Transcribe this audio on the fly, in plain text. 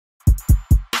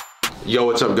Yo,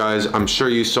 what's up guys? I'm sure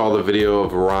you saw the video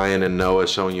of Ryan and Noah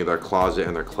showing you their closet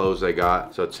and their clothes they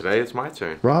got. So today it's my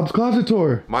turn. Rob's closet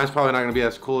tour. Mine's probably not gonna be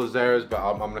as cool as theirs, but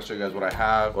I'm gonna show you guys what I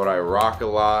have, what I rock a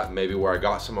lot, maybe where I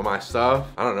got some of my stuff.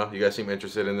 I don't know, you guys seem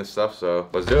interested in this stuff, so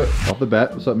let's do it. Off the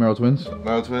bat, what's up, Merrill Twins?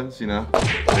 Merrill Twins, you know,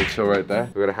 big show right there.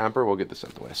 We got a hamper, we'll get this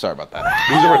out the way. Sorry about that.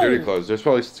 These are my dirty clothes. There's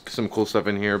probably some cool stuff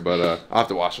in here, but I'll have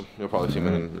to wash them. You'll probably see them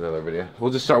in another video.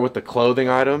 We'll just start with the clothing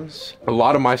items. A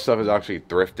lot of my stuff is actually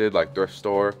thrifted, like thrift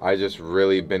store. I just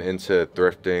really been into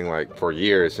thrifting like for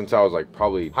years, since I was like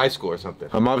probably high school or something.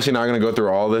 I'm obviously not gonna go through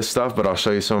all this stuff, but I'll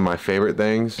show you some of my favorite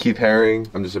things. Keith Haring,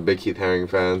 I'm just a big Keith Haring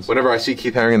fan. Whenever I see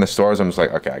Keith Haring in the stores, I'm just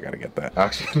like, okay, I gotta get that.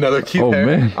 Actually, another Keith Haring.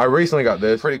 Man. I recently got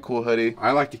this pretty cool hoodie.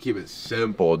 I like to keep it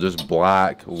simple, just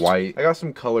black, white. I got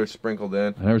some color sprinkled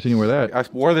in. I never seen you wear that. I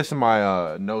wore this in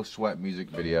my No Sweat music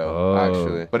video,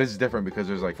 actually. But it's different because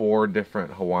there's like 4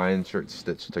 different Hawaiian shirts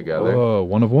stitched together. Oh,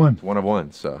 one of one. One of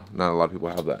one, so not a lot of people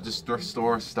have that. Just thrift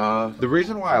store stuff. The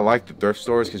reason why I like the thrift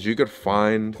store is because you could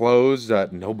find clothes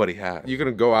that nobody has. You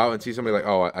can go out and see somebody like,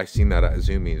 oh, I seen that at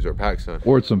Zumiez or PacSun.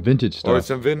 Or it's some vintage stuff. Or it's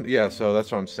some yeah, so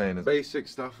that's what I'm saying. It's basic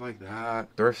stuff like that.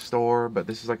 Thrift store, but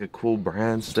this is like a cool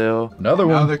brand still. Another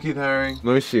one. Another Keith Haring.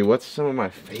 Let me see, what's some of my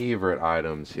favorite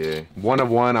items here? One of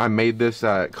one, I made this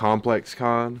at Complex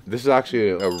Con. This is actually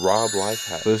a Rob life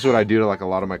hack. So this is what I do to like a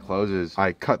lot of my clothes is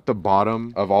I cut the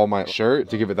bottom of all my shirt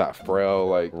to give it that frail,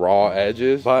 like raw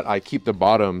edges, but I keep the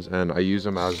bottoms and I use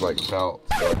them as like belts.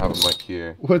 So I have them like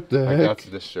here. What the heck? That's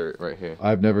this shirt right here.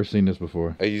 I've never seen this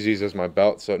before. I use these as my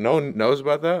belt, so no one knows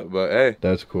about that, but hey.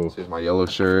 That's cool. This is my yellow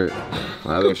shirt,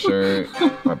 my other shirt,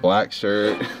 my black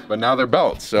shirt, but now they're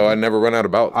belts, so I never run out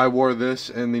of belts. I wore this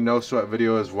in the No Sweat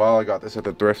video as well. I got this at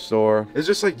the thrift store. It's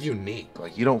just like unique.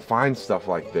 Like you don't find stuff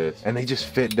like this, and they just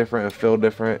fit different and feel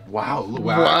different. Wow,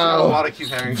 wow. A lot of Keith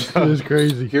Haring stuff. That is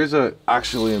crazy. Here's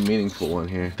actually a meaningful one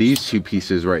here. These 2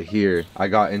 pieces right here, I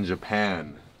got in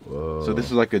Japan. Whoa. So this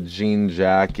is like a jean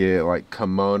jacket, like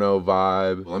kimono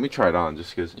vibe. Let me try it on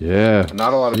just because. Yeah.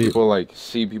 Not a lot of people like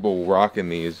see people rocking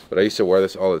these, but I used to wear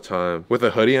this all the time. With a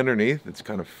hoodie underneath, it's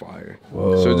kind of fire.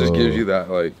 Whoa. So it just gives you that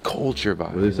like culture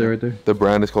vibe. What is that right there? The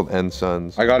brand is called N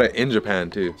Suns. I got it in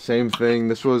Japan too. Same thing.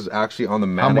 This was actually on the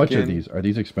mannequin. How much are these? Are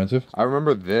these expensive? I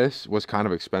remember this was kind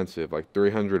of expensive, like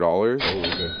 $300.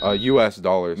 Oh, okay. US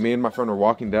dollars. Me and my friend were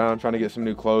walking down trying to get some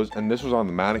new clothes, and this was on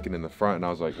the mannequin in the front, and I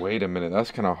was like, wait a minute,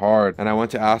 that's kind of hard. And I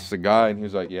went to ask the guy, and he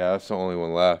was like, yeah, that's the only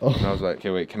one left. And I was like, okay,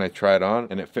 wait, can I try it on?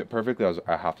 And it fit perfectly. I was like,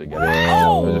 I have to get it.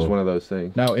 It was just one of those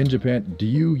things. Now in Japan, do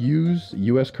you use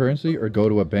US currency or go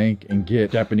to a bank and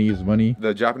get Japanese money?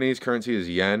 The Japanese currency is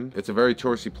yen. It's a very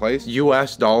touristy place.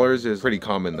 US dollars is pretty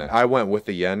common there. I went with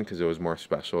the yen because it was more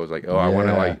special. It was like, oh, I want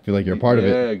to like feel like you're a part of it.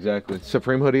 Yeah, exactly.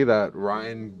 Supreme hoodie that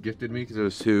Ryan gifted me because it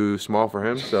was too small for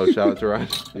him. So shout out to Ryan.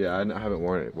 Yeah, I haven't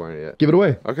worn it yet. Give it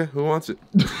away. Okay, who wants it?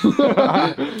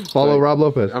 Follow Rob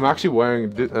Lopez. I'm actually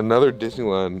wearing another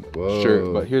Disneyland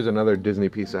shirt, but here's another Disney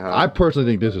piece I have. I personally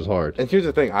think this is hard. And here's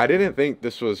the thing, I didn't think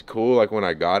this was cool like when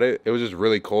I got it. It was just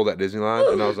really cold at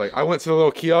Disneyland, and I was like, I went to the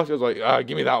little kiosk, I was like,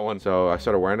 give me that one. So I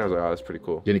started wearing it, I was like, oh, that's pretty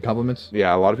cool. Get any compliments?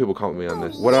 Yeah, a lot of people compliment me on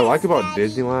this. What I like about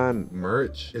Disneyland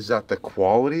merch is that the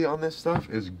quality on this stuff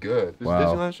is good. This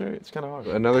Disneyland shirt, it's kind of hard.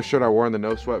 Another shirt I wore in the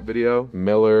No Sweat video,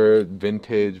 Miller,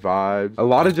 vintage vibes. A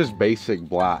lot of just basic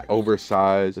black,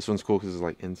 oversized. This one's cool because it's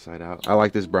like inside out. I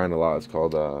like this brand a lot. It's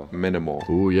called Minimal.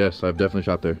 Oh yes, I've definitely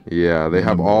shopped there. Yeah, they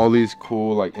have all these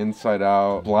cool like inside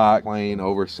out black plain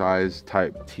oversized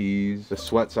type tees. The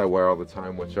sweats I wear all the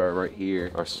time, which are right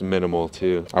here, are Minimal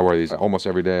too. I wear these almost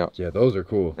every day. Yeah, those are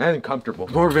cool and comfortable.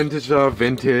 More vintage stuff.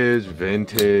 Vintage.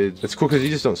 It's cool because you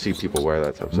just don't see people wear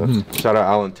that type of stuff. Shout out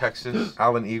Allen, Texas.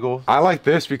 Allen Eagle. I like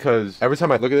this because every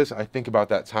time I look at this, I think about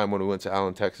that time when we went to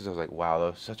Allen, Texas. I was like, wow,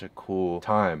 that was such a cool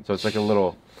time. So it's like a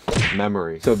little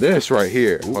memory. So this right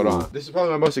here, hold on. This is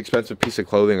probably my most expensive piece of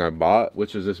clothing I bought,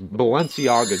 which is this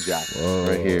Balenciaga jacket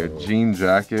right here. Jean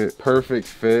jacket, perfect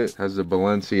fit, has the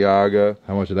Balenciaga.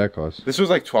 How much did that cost? This was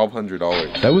like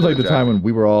 $1,200. That was like the time when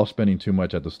we were all spending too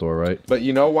much at the store, right? But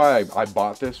you know why I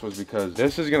bought this was because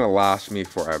this is gonna last me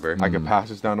forever. I can pass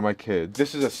this down to my kids.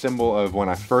 This is a symbol of when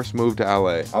I first moved to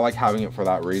LA. I like having it for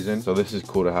that reason. So this is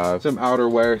cool to have. Some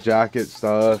outerwear, jacket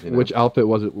stuff. You know. Which outfit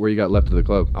was it where you got left at the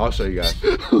club? I'll show you guys.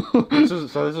 This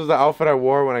is the outfit I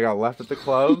wore when I got left at the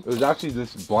club. It was actually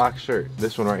this black shirt,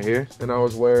 this one right here, and I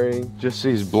was wearing just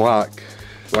these black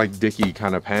like Dickie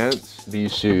kind of pants,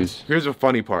 these shoes. Here's a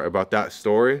funny part about that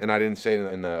story, and I didn't say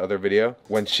it in the other video.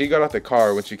 When she got out the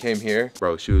car, when she came here,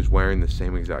 bro, she was wearing the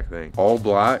same exact thing. All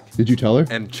black. Did you tell her?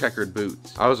 And checkered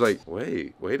boots. I was like,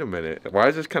 wait a minute. Why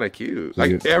is this kind of cute?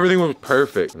 Like, everything was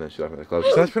perfect. And then she left me the clothes.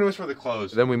 So that's pretty much for the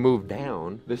clothes. Then we moved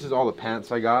down. This is all the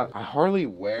pants I got. I hardly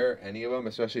wear any of them,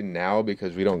 especially now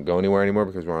because we don't go anywhere anymore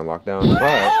because we're on lockdown.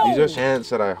 But these are pants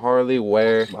that I hardly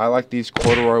wear. I like these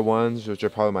corduroy ones, which are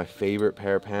probably my favorite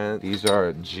pair of pants. These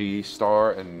are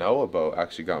G-Star, and Noah Boat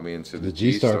actually got me into the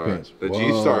G-Star pants. The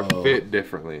G-Star fit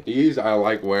differently. These, I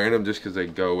like wearing them just because they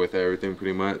go with everything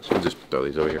pretty much. I'll just throw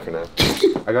these over here for now.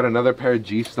 I got another pair of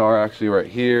G-Star actually right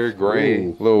here, gray.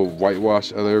 Ooh. Little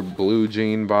whitewash other blue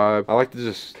jean vibe. I like to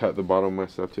just cut the bottom of my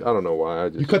stuff too. I don't know why.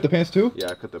 You cut the pants too? Yeah,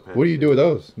 I cut the pants. What do you do with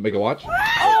those? Make a watch?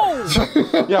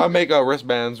 Yeah, I make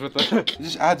wristbands with them. It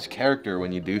just adds character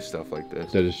when you do stuff like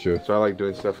this. That is true. So I like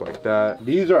doing stuff like that.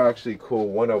 These are actually cool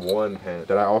one-of-one pants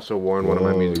that I also wore in one of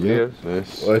my music videos.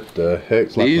 This. What the heck?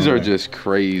 These are just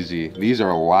crazy. These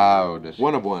are loud.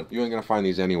 One-of-one. You ain't gonna find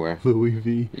these anywhere. Louis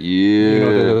V. Yeah. You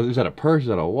know, is that a purse? Is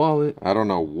that a wallet? I don't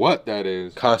know what that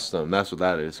is. Custom, that's what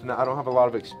that is. No, I don't have a lot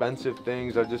of expensive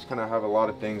things. I just kind of have a lot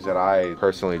of things that I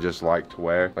personally just like to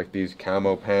wear. Like these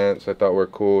camo pants I thought were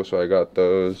cool, so I got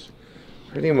those.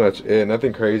 Pretty much it,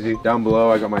 nothing crazy. Down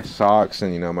below I got my socks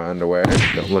and, you know, my underwear.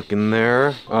 Don't look in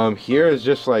there. Here is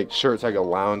just like shirts I could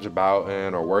lounge about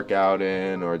in or work out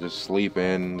in or just sleep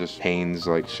in, just Hanes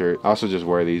like shirt. I also just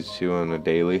wear these two on a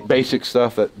daily. Basic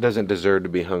stuff that doesn't deserve to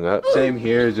be hung up. Same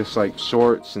here, just like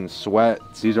shorts and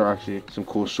sweats. These are actually some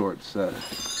cool shorts that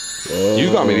you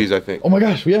got me these, I think. Oh my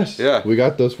gosh, yes. Yeah. We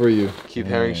got those for you. Keith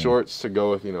Haring shorts to go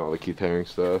with, you know, all the Keith Haring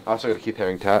stuff. I also got a Keith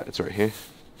Haring tat. It's right here.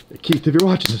 Keith, if you're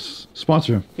watching this,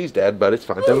 sponsor him. He's dead, but it's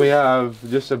fine. Then we have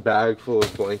just a bag full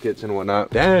of blankets and whatnot.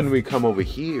 Then we come over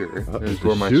here. Is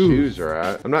where my shoes are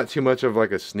at. I'm not too much of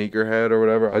like a sneakerhead or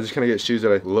whatever. I just kind of get shoes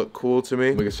that look cool to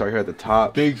me. We can start here at the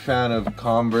top. Big fan of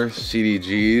Converse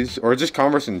CDGs, or just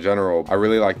Converse in general. I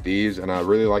really like these, and I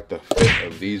really like the fit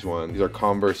of these ones. These are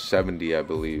Converse 70, I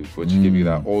believe, which give you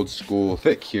that old school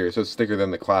thick here, so it's thicker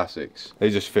than the classics. They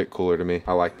just fit cooler to me.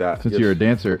 I like that. Since you're a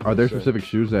dancer, are there specific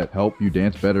shoes that help you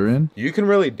dance better in? You can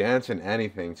really dance in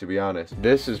anything, to be honest.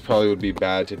 This is probably would be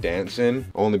bad to dance in,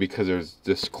 only because there's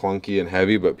just clunky and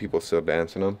heavy, but people still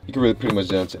dance in them. You can really pretty much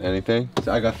dance in anything.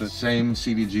 So I got the same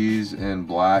CDGs in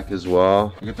black as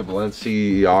well. I got the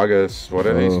Balenciagas, what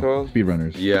are these called?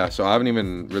 Speedrunners. Yeah, so I haven't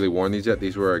even really worn these yet.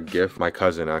 These were a gift. My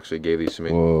cousin actually gave these to me.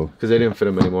 Whoa. Because they didn't fit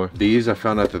them anymore. These I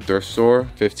found at the thrift store,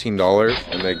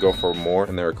 $15, and they go for more,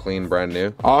 and they were clean, brand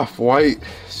new. Off-white,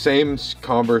 same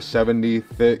Converse 70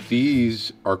 thick.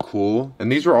 These are cool.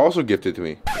 And these were also gifted to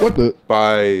me. What the?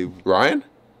 By Ryan?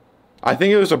 I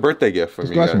think it was a birthday gift for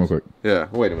me. Let's real quick. Yeah,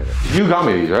 wait a minute. You got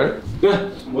me these, right? Yeah.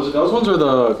 Was it those ones or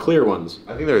the clear ones?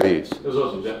 I think they're these.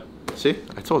 Those ones, yeah. See?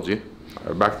 I told you.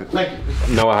 All right, back to... Thank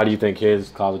you. Noah, how do you think his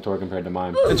closet tour compared to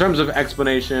mine? In terms of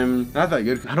explanation... Not that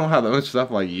good. I don't have that much stuff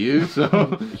like you,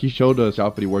 so... He showed us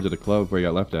outfit he wore to the club where he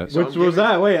got left at. Which was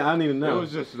that? Wait, I don't even know. It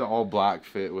was just the all black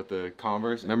fit with the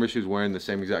Converse. Remember she was wearing the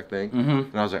same exact thing?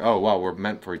 And I was like, oh, wow, we're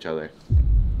meant for each other.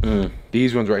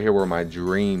 These ones right here were my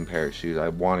dream pair of shoes. I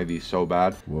wanted these so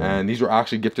bad. Whoa. And these were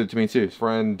actually gifted to me too.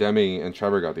 Friend Demi and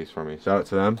Trevor got these for me. Shout out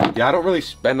to them. Yeah, I don't really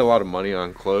spend a lot of money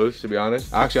on clothes, to be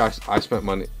honest. Actually, I spent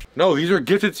money. No, these were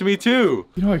gifted to me too.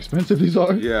 You know how expensive these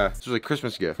are? Yeah, this was a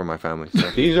Christmas gift for my family. So.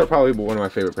 These are probably one of my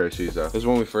favorite pair of shoes though. This is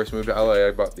when we first moved to LA,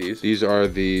 I bought these. These are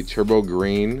the Turbo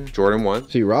Green Jordan 1.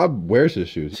 See, Rob wears his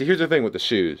shoes. See, here's the thing with the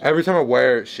shoes. Every time I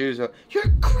wear shoes, you're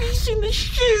greasing the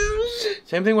shoes.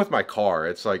 Same thing with my car.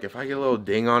 It's like, if I get a little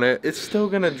ding on it, it's still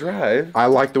gonna drive. I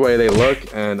like the way they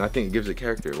look, and I think it gives it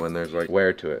character when there's like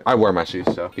wear to it. I wear my shoes,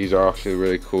 so these are actually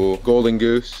really cool. Golden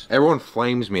Goose. Everyone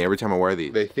flames me every time I wear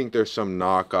these. They think there's some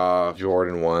knockoff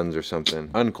Jordan 1s or something.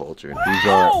 Uncultured. These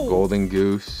are Golden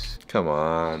Goose. Come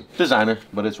on. Designer,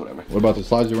 but it's whatever. What about the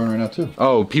slides you're wearing right now too?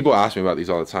 Oh, people ask me about these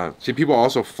all the time. See, people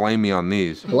also flame me on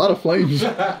these. A lot of flames.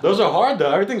 Those are hard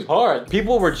though. Everything's hard.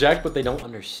 People reject, but they don't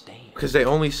understand. Because they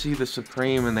only see the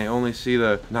Supreme and they only see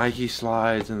the Nike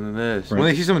slides and then this. Right. When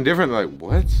they see something different, they're like,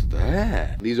 what's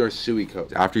that? These are Suey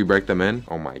coats. After you break them in,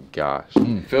 oh my gosh.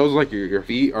 Feels like your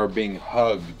feet are being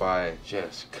hugged by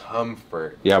just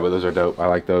comfort. Yeah, but those are dope. I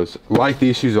like those. Like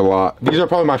these shoes a lot. These are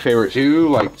probably my favorite shoe,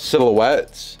 like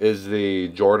silhouettes, is the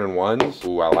Jordan 1s.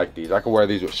 Ooh, I like these. I could wear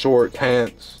these with shorts,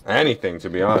 pants, anything, to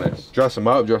be honest. Dress them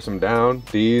up, dress them down.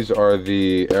 These are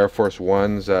the Air Force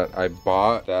 1s that I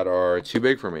bought that are too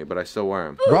big for me, but I still wear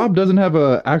them. Rob doesn't have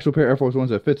a actual pair of Air Force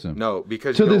Ones that fits him. No,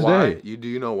 because To you know this why? day. Do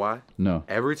you know why? No.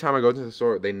 Every time I go to the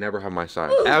store, they never have my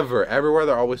size. Ever. Everywhere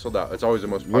they're always sold out. It's always the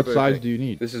most popular What size thing. do you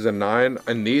need? This is a 9,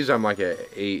 and these I'm like a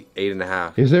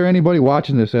 8.5. Is there anybody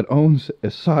watching this that owns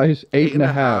a size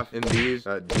 8.5? And these,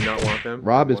 do not want them.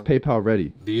 Rob is PayPal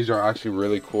ready. These are actually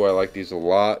really cool. I like these a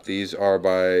lot. These are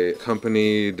by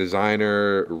company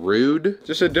designer Rude.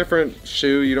 Just a different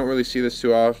shoe. You don't really see this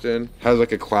too often. Has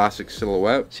like a classic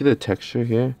silhouette. See the texture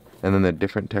here? And then the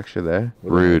different texture there.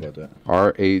 Rude.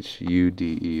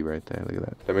 R-H-U-D-E right there. Look at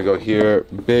that. Then we go here.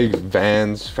 Big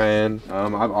Vans fan.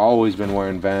 I've always been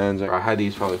wearing Vans. I had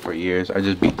these probably for years. I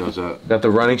just beat those up. Got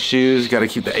the running shoes. Got to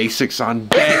keep the Asics on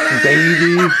deck,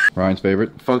 baby. Ryan's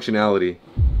favorite. Functionality.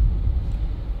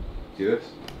 See this?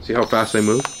 See how fast they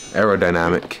move?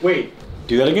 Aerodynamic. Wait,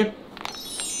 do that again?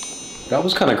 That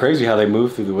was kind of crazy how they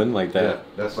move through the wind like that. Yeah,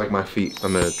 that's like my feet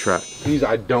on the track. These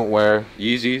I don't wear.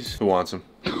 Yeezys, who wants them?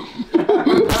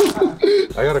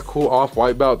 I got a cool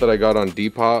off-white belt that I got on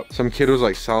Depop. Some kid was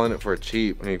like selling it for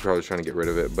cheap and he probably was trying to get rid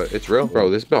of it, but it's real.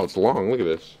 Bro, this belt's long, look at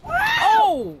this.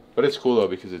 Oh! But it's cool though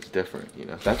because it's different, you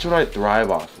know? That's what I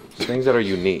thrive off of. Things that are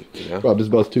unique, you know? Rob, this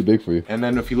belt's too big for you. And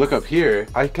then if you look up here,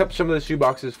 I kept some of the shoe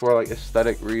boxes for like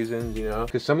aesthetic reasons, you know?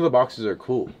 Because some of the boxes are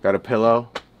cool. Got a pillow,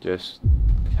 just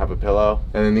have a pillow.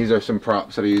 And then these are some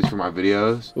props that I use for my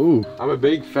videos. Ooh. I'm a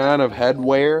big fan of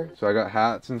headwear, so I got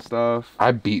hats and stuff.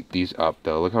 I beat these up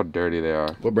though. Look how dirty they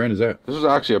are. What brand is that? This was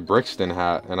actually a Brixton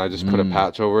hat, and I just put a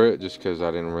patch over it just because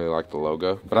I didn't really like the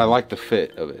logo. But I like the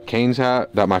fit of it. Kane's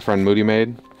hat that my friend Moody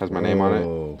made. Has my name on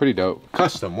it. Pretty dope.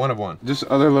 Custom, one of one. Just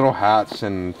other little hats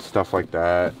and stuff like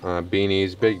that.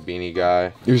 Beanies, big beanie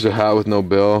guy. Here's a hat with no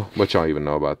bill. What y'all even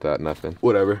know about that? Nothing.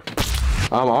 Whatever.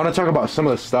 I want to talk about some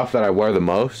of the stuff that I wear the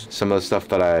most. Some of the stuff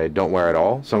that I don't wear at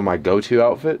all. Some of my go-to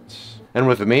outfits. And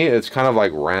with me, it's kind of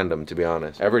like random, to be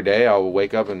honest. Every day, I'll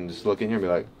wake up and just look in here and be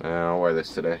like, I'll wear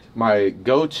this today. My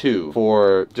go-to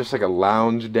for just like a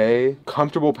lounge day,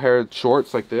 comfortable pair of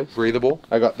shorts like this, breathable.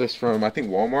 I got this from, I think,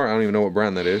 Walmart. I don't even know what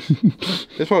brand that is.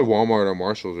 It's probably Walmart or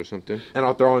Marshalls or something. And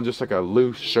I'll throw on just like a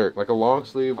loose shirt, like a long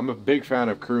sleeve. I'm a big fan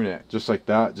of crew neck. Just like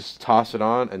that, just toss it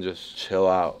on and just chill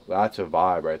out. That's a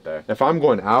vibe right there. If I'm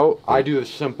going out, I do the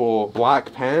simple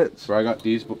black pants. Where I got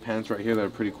these pants right here that are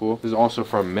pretty cool. This is also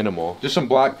from Minimal. Just some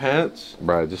black pants,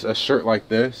 bro. Just a shirt like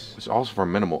this. It's also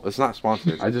from Minimal. It's not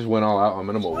sponsored. I just went all out on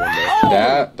Minimal one day.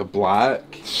 That, the black,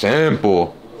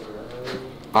 simple.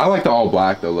 I like the all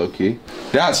black though, low key.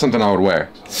 That's something I would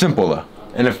wear. Simple though.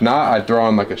 And if not, I'd throw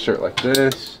on like a shirt like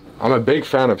this. I'm a big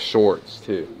fan of shorts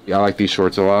too. Yeah, I like these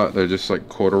shorts a lot. They're just like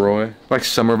corduroy, like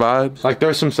summer vibes. Like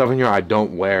there's some stuff in here I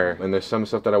don't wear, and there's some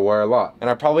stuff that I wear a lot. And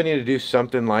I probably need to do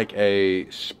something like a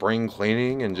spring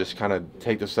cleaning and just kind of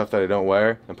take the stuff that I don't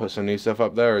wear and put some new stuff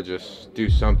up there, or just do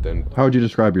something. How would you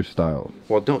describe your style?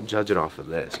 Well, don't judge it off of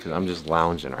this, because I'm just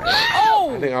lounging right now.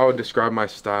 I think I would describe my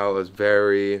style as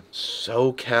very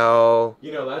SoCal.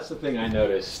 You know, that's the thing I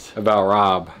noticed about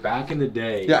Rob. Back in the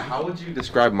day. Yeah, how would you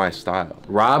describe my style?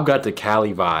 Rob got the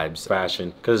Cali vibes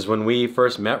fashion. Because when we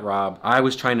first met Rob, I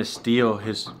was trying to steal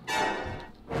his... Can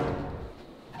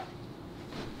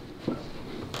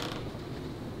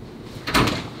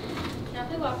I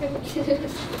play rock, paper,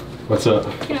 scissors? What's up?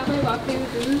 Can I play rock, paper,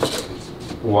 scissors?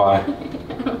 Why? I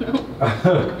don't know. Can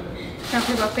I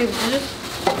play rock, paper, scissors?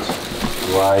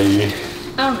 Why?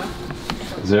 I don't know.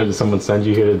 Did someone send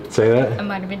you here to say that? I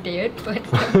might have been dead, but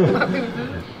rock, paper,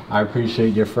 scissors. I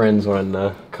appreciate your friends wanting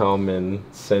to come and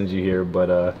send you here,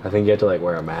 but I think you have to like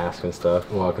wear a mask and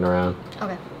stuff walking around.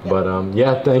 Okay. Yep. But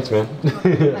yeah, thanks, man.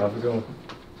 Have a good one.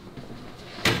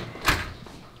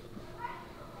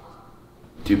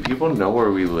 Do people know where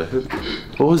we live?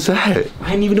 What was that?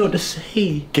 I didn't even know what to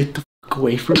say. Get the f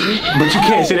away from me. But you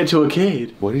can't say that to a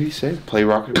kid. What did he say? Play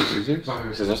rock, paper, scissors? Rock,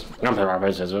 paper, scissors. Don't play rock,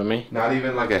 paper, scissors with me. Not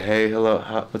even like a hey, hello,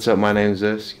 what's up, my name's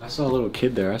this. I saw a little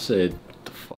kid there. I said, what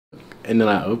the fuck? And then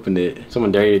I opened it.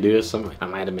 Someone dare you to do this? I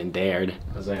might have been dared.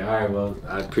 I was like, all right, well,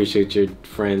 I appreciate your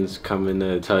friends coming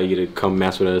to tell you to come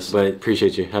mess with us. But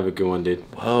appreciate you. Have a good one, dude.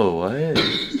 Whoa, what?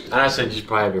 And I said, you should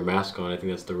probably have your mask on. I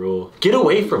think that's the rule. Get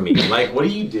away from me. Like, what are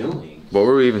you doing? What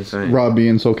were we even saying? Rob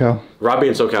being SoCal. Robbie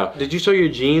and SoCal. Did you sew your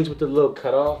jeans with the little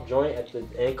cutoff joint at the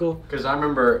ankle? Because I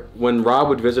remember when Rob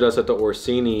would visit us at the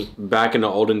Orsini back in the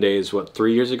olden days, what,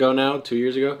 3 years ago now? 2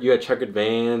 years ago? You had checkered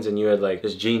Vans and you had like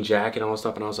this jean jacket and all this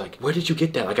stuff. And I was like, where did you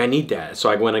get that? Like, I need that. So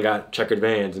I went and got checkered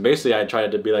Vans. And basically I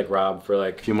tried to be like Rob for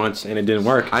like a few months and it didn't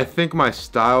work. I think my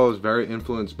style is very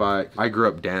influenced by, I grew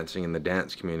up dancing in the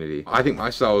dance community. I think my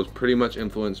style was pretty much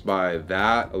influenced by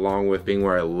that, along with being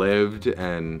where I lived.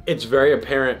 And it's very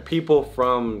apparent people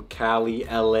from Cali Cali,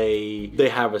 LA, they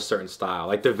have a certain style.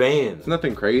 Like the Vans. It's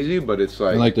nothing crazy, but it's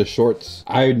like... And like the shorts.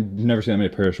 I've never seen that many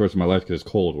pair of shorts in my life because it's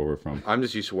cold where we're from. I'm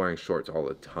just used to wearing shorts all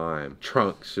the time.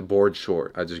 Trunks, a board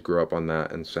short. I just grew up on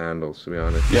that, and sandals, to be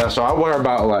honest. Yeah, so I wear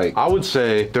about like, I would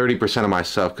say 30% of my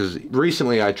stuff, because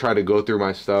recently I tried to go through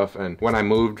my stuff, and when I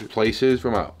moved places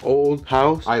from my old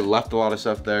house, I left a lot of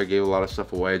stuff there, gave a lot of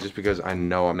stuff away, just because I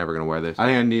know I'm never gonna wear this. I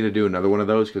think I need to do another one of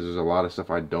those, because there's a lot of stuff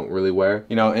I don't really wear.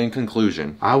 You know, in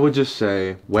conclusion, I would just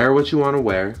say, wear what you want to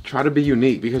wear. Try to be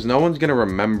unique, because no one's gonna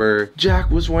remember Jack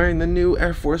was wearing the new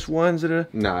Air Force Ones.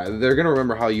 Nah, they're gonna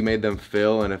remember how you made them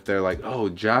feel, and if they're like, oh,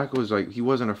 Jack was like, he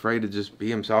wasn't afraid to just be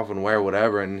himself and wear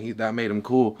whatever, and that made him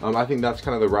cool. I think that's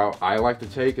kind of the route I like to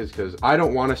take, is because I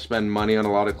don't want to spend money on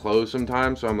a lot of clothes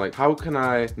sometimes, so I'm like, how can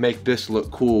I make this look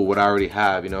cool, what I already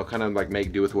have, you know, kind of like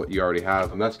make do with what you already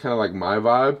have. And that's kind of like my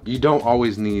vibe. You don't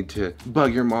always need to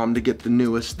bug your mom to get the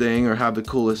newest thing or have the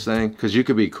coolest thing, because you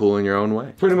could be cool in your own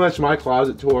way. Pretty much my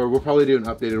closet tour. We'll probably do an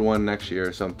updated one next year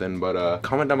or something, but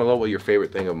comment down below what your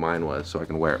favorite thing of mine was so I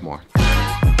can wear it more.